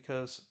anything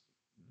because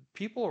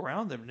people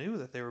around them knew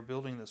that they were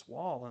building this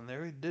wall and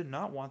they did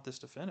not want this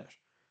to finish.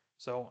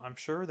 So I'm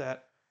sure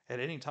that at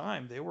any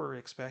time they were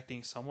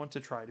expecting someone to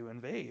try to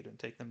invade and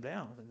take them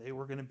down, and they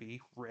were going to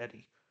be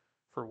ready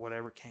for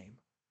whatever came.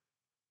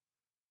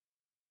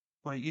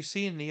 Well, you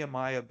see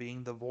Nehemiah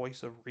being the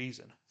voice of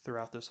reason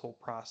throughout this whole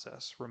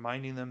process,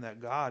 reminding them that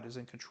God is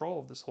in control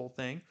of this whole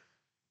thing.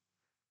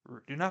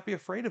 Do not be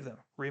afraid of them.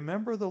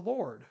 Remember the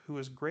Lord, who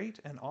is great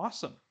and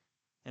awesome,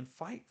 and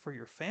fight for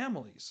your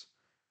families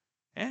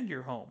and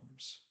your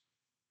homes.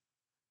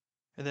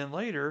 And then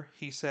later,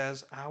 he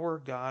says, our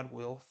God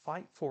will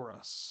fight for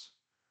us.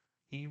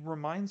 He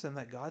reminds them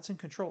that God's in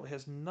control. It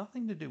has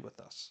nothing to do with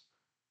us.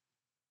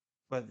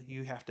 But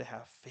you have to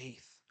have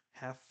faith.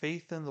 Have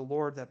faith in the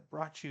Lord that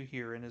brought you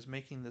here and is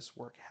making this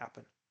work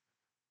happen.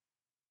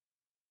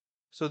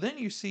 So then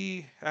you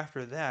see,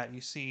 after that,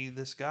 you see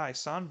this guy,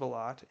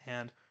 Sanballat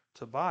and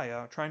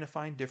Tobiah, trying to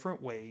find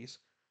different ways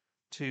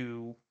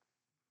to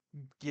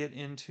get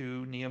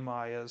into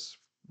Nehemiah's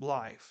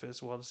life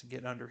as well as to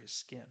get under his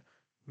skin,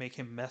 make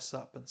him mess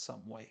up in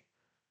some way.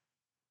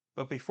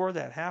 But before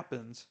that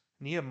happens,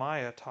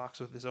 Nehemiah talks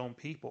with his own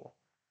people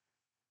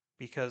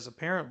because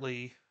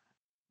apparently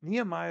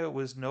Nehemiah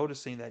was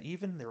noticing that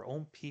even their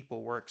own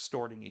people were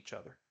extorting each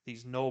other.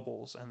 These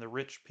nobles and the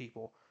rich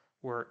people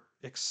were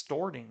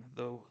extorting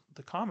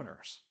the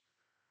commoners.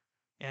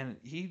 And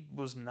he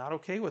was not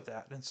okay with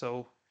that. And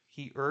so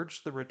he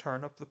urged the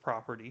return of the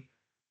property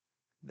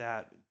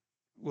that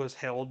was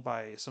held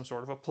by some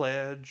sort of a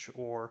pledge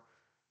or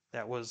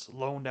that was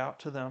loaned out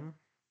to them.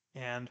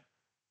 And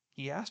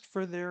he asked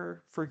for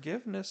their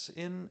forgiveness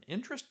in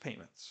interest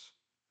payments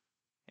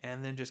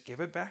and then just give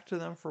it back to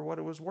them for what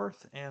it was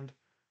worth. And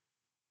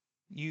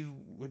you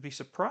would be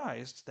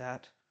surprised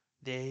that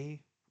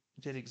they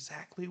did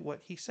exactly what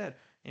he said.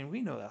 And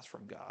we know that's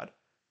from God.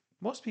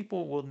 Most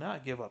people will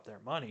not give up their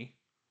money,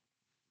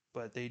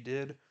 but they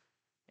did,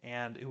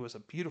 and it was a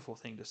beautiful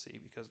thing to see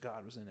because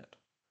God was in it.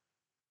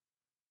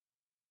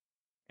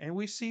 And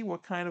we see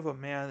what kind of a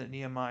man that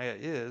Nehemiah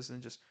is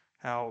and just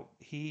how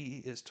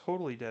he is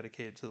totally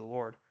dedicated to the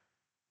Lord.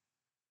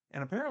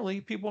 And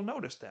apparently people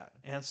noticed that.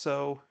 And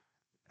so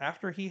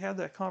after he had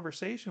that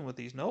conversation with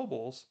these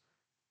nobles,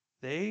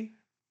 they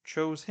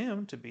chose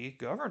him to be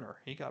governor.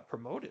 He got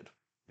promoted,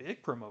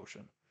 big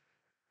promotion.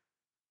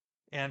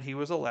 And he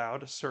was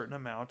allowed a certain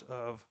amount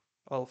of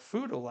a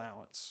food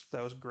allowance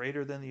that was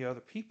greater than the other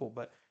people,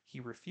 but he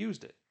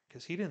refused it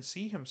because he didn't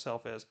see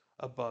himself as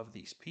above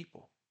these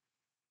people.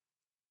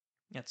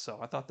 And so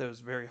I thought that was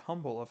very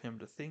humble of him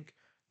to think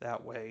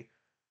that way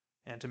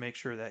and to make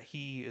sure that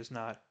he is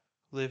not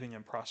living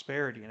in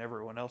prosperity and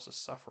everyone else is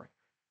suffering.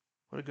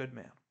 What a good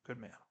man. Good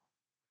man.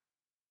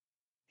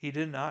 He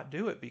did not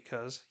do it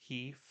because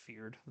he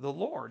feared the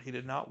Lord. He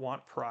did not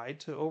want pride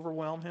to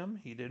overwhelm him.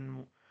 He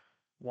didn't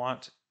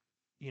want,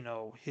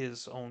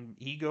 his own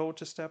ego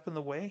to step in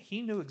the way.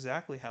 He knew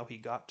exactly how he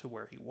got to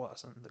where he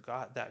was, and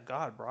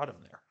God brought him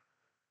there.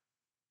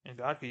 And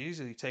God could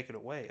easily take it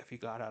away if he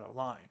got out of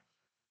line.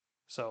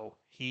 So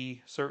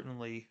he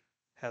certainly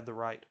had the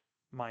right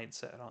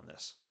mindset on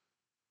this.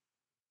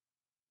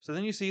 So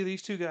then you see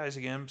these two guys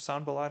again,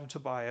 Sanballat and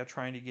Tobiah,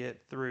 trying to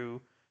get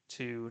through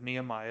to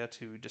Nehemiah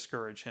to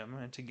discourage him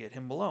and to get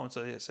him alone.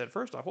 So they said,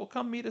 first off, well,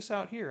 come meet us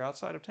out here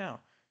outside of town.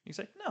 He's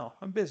like, no,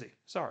 I'm busy.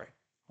 Sorry.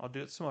 I'll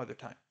do it some other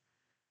time.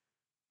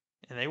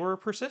 And they were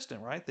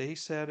persistent, right? They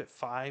said it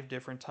 5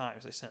 different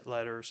times. They sent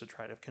letters to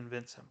try to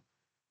convince him.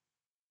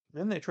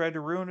 Then they tried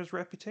to ruin his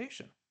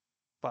reputation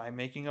by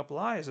making up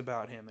lies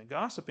about him and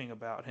gossiping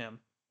about him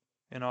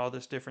and all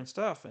this different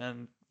stuff,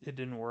 and it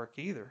didn't work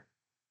either.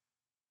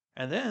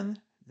 And then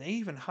they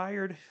even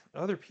hired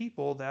other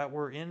people that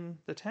were in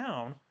the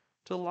town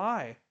to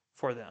lie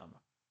for them,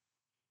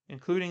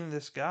 including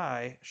this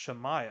guy,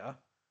 Shemaiah,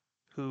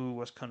 who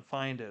was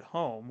confined at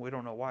home. We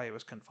don't know why he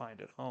was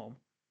confined at home.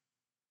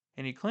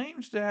 And he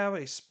claims to have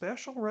a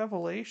special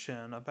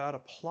revelation about a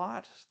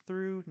plot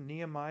through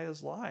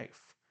Nehemiah's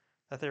life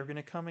that they're going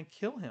to come and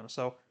kill him.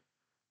 So,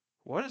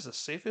 what is the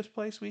safest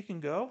place we can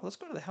go? Let's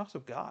go to the house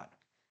of God.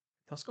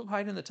 Let's go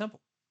hide in the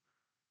temple.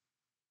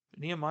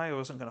 Nehemiah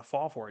wasn't going to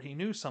fall for it. He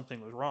knew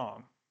something was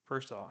wrong,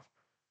 first off.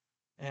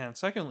 And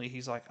secondly,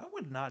 he's like, I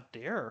would not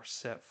dare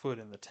set foot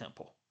in the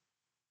temple.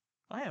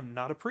 I am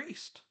not a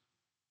priest.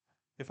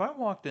 If I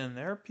walked in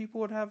there,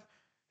 people would have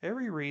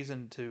every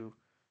reason to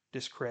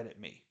discredit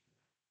me.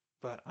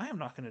 But I am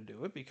not going to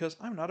do it because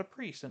I'm not a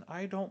priest and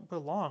I don't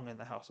belong in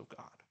the house of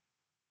God.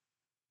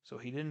 So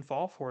he didn't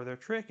fall for their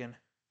trick, and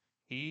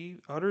he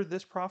uttered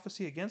this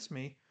prophecy against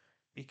me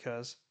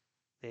because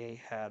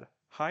they had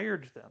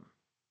hired them.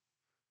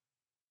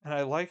 And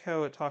I like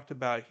how it talked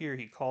about here.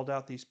 He called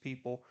out these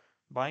people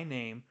by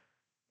name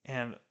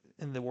and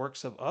in the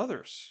works of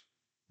others,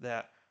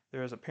 that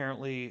there is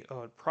apparently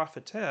a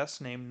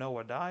prophetess named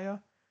Noadiah,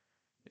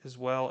 as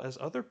well as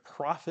other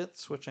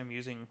prophets, which I'm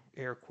using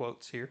air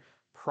quotes here,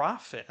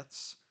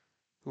 prophets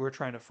who are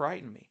trying to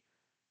frighten me.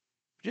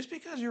 Just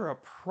because you're a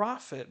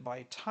prophet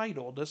by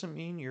title doesn't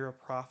mean you're a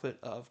prophet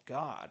of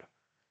God.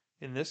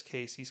 In this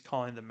case, he's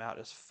calling them out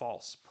as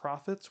false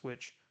prophets,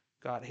 which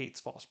God hates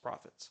false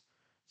prophets.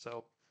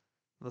 So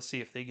let's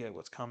see if they get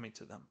what's coming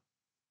to them.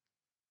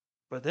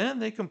 But then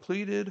they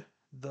completed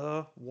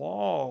the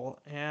wall,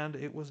 and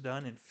it was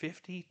done in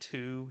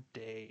 52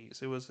 days.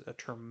 It was a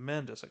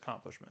tremendous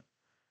accomplishment.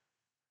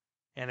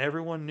 And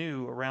everyone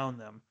knew around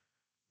them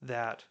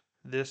that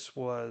this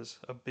was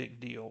a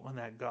big deal and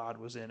that God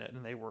was in it,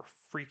 and they were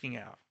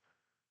freaking out.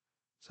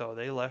 So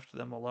they left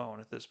them alone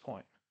at this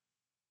point.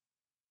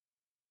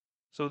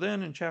 So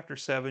then in chapter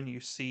 7, you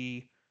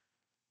see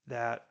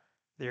that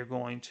they're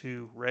going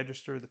to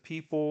register the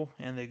people,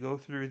 and they go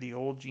through the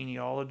old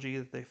genealogy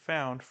that they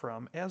found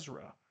from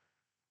Ezra.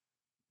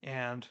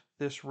 And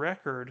this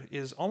record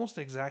is almost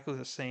exactly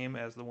the same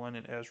as the one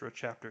in Ezra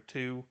chapter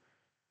 2.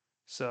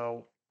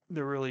 So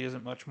there really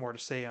isn't much more to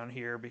say on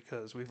here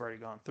because we've already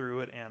gone through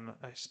it, and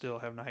I still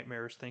have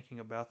nightmares thinking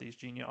about these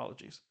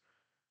genealogies,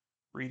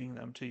 reading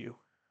them to you.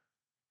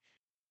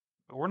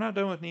 But we're not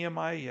done with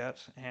Nehemiah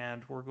yet,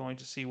 and we're going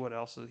to see what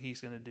else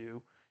he's going to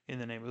do in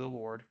the name of the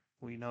Lord.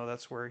 We know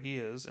that's where he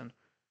is, and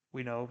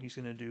we know he's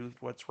going to do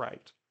what's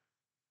right.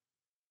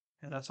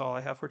 And that's all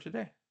I have for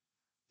today.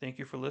 Thank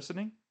you for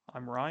listening.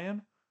 I'm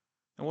Ryan,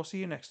 and we'll see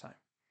you next time.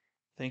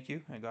 Thank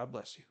you, and God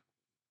bless you.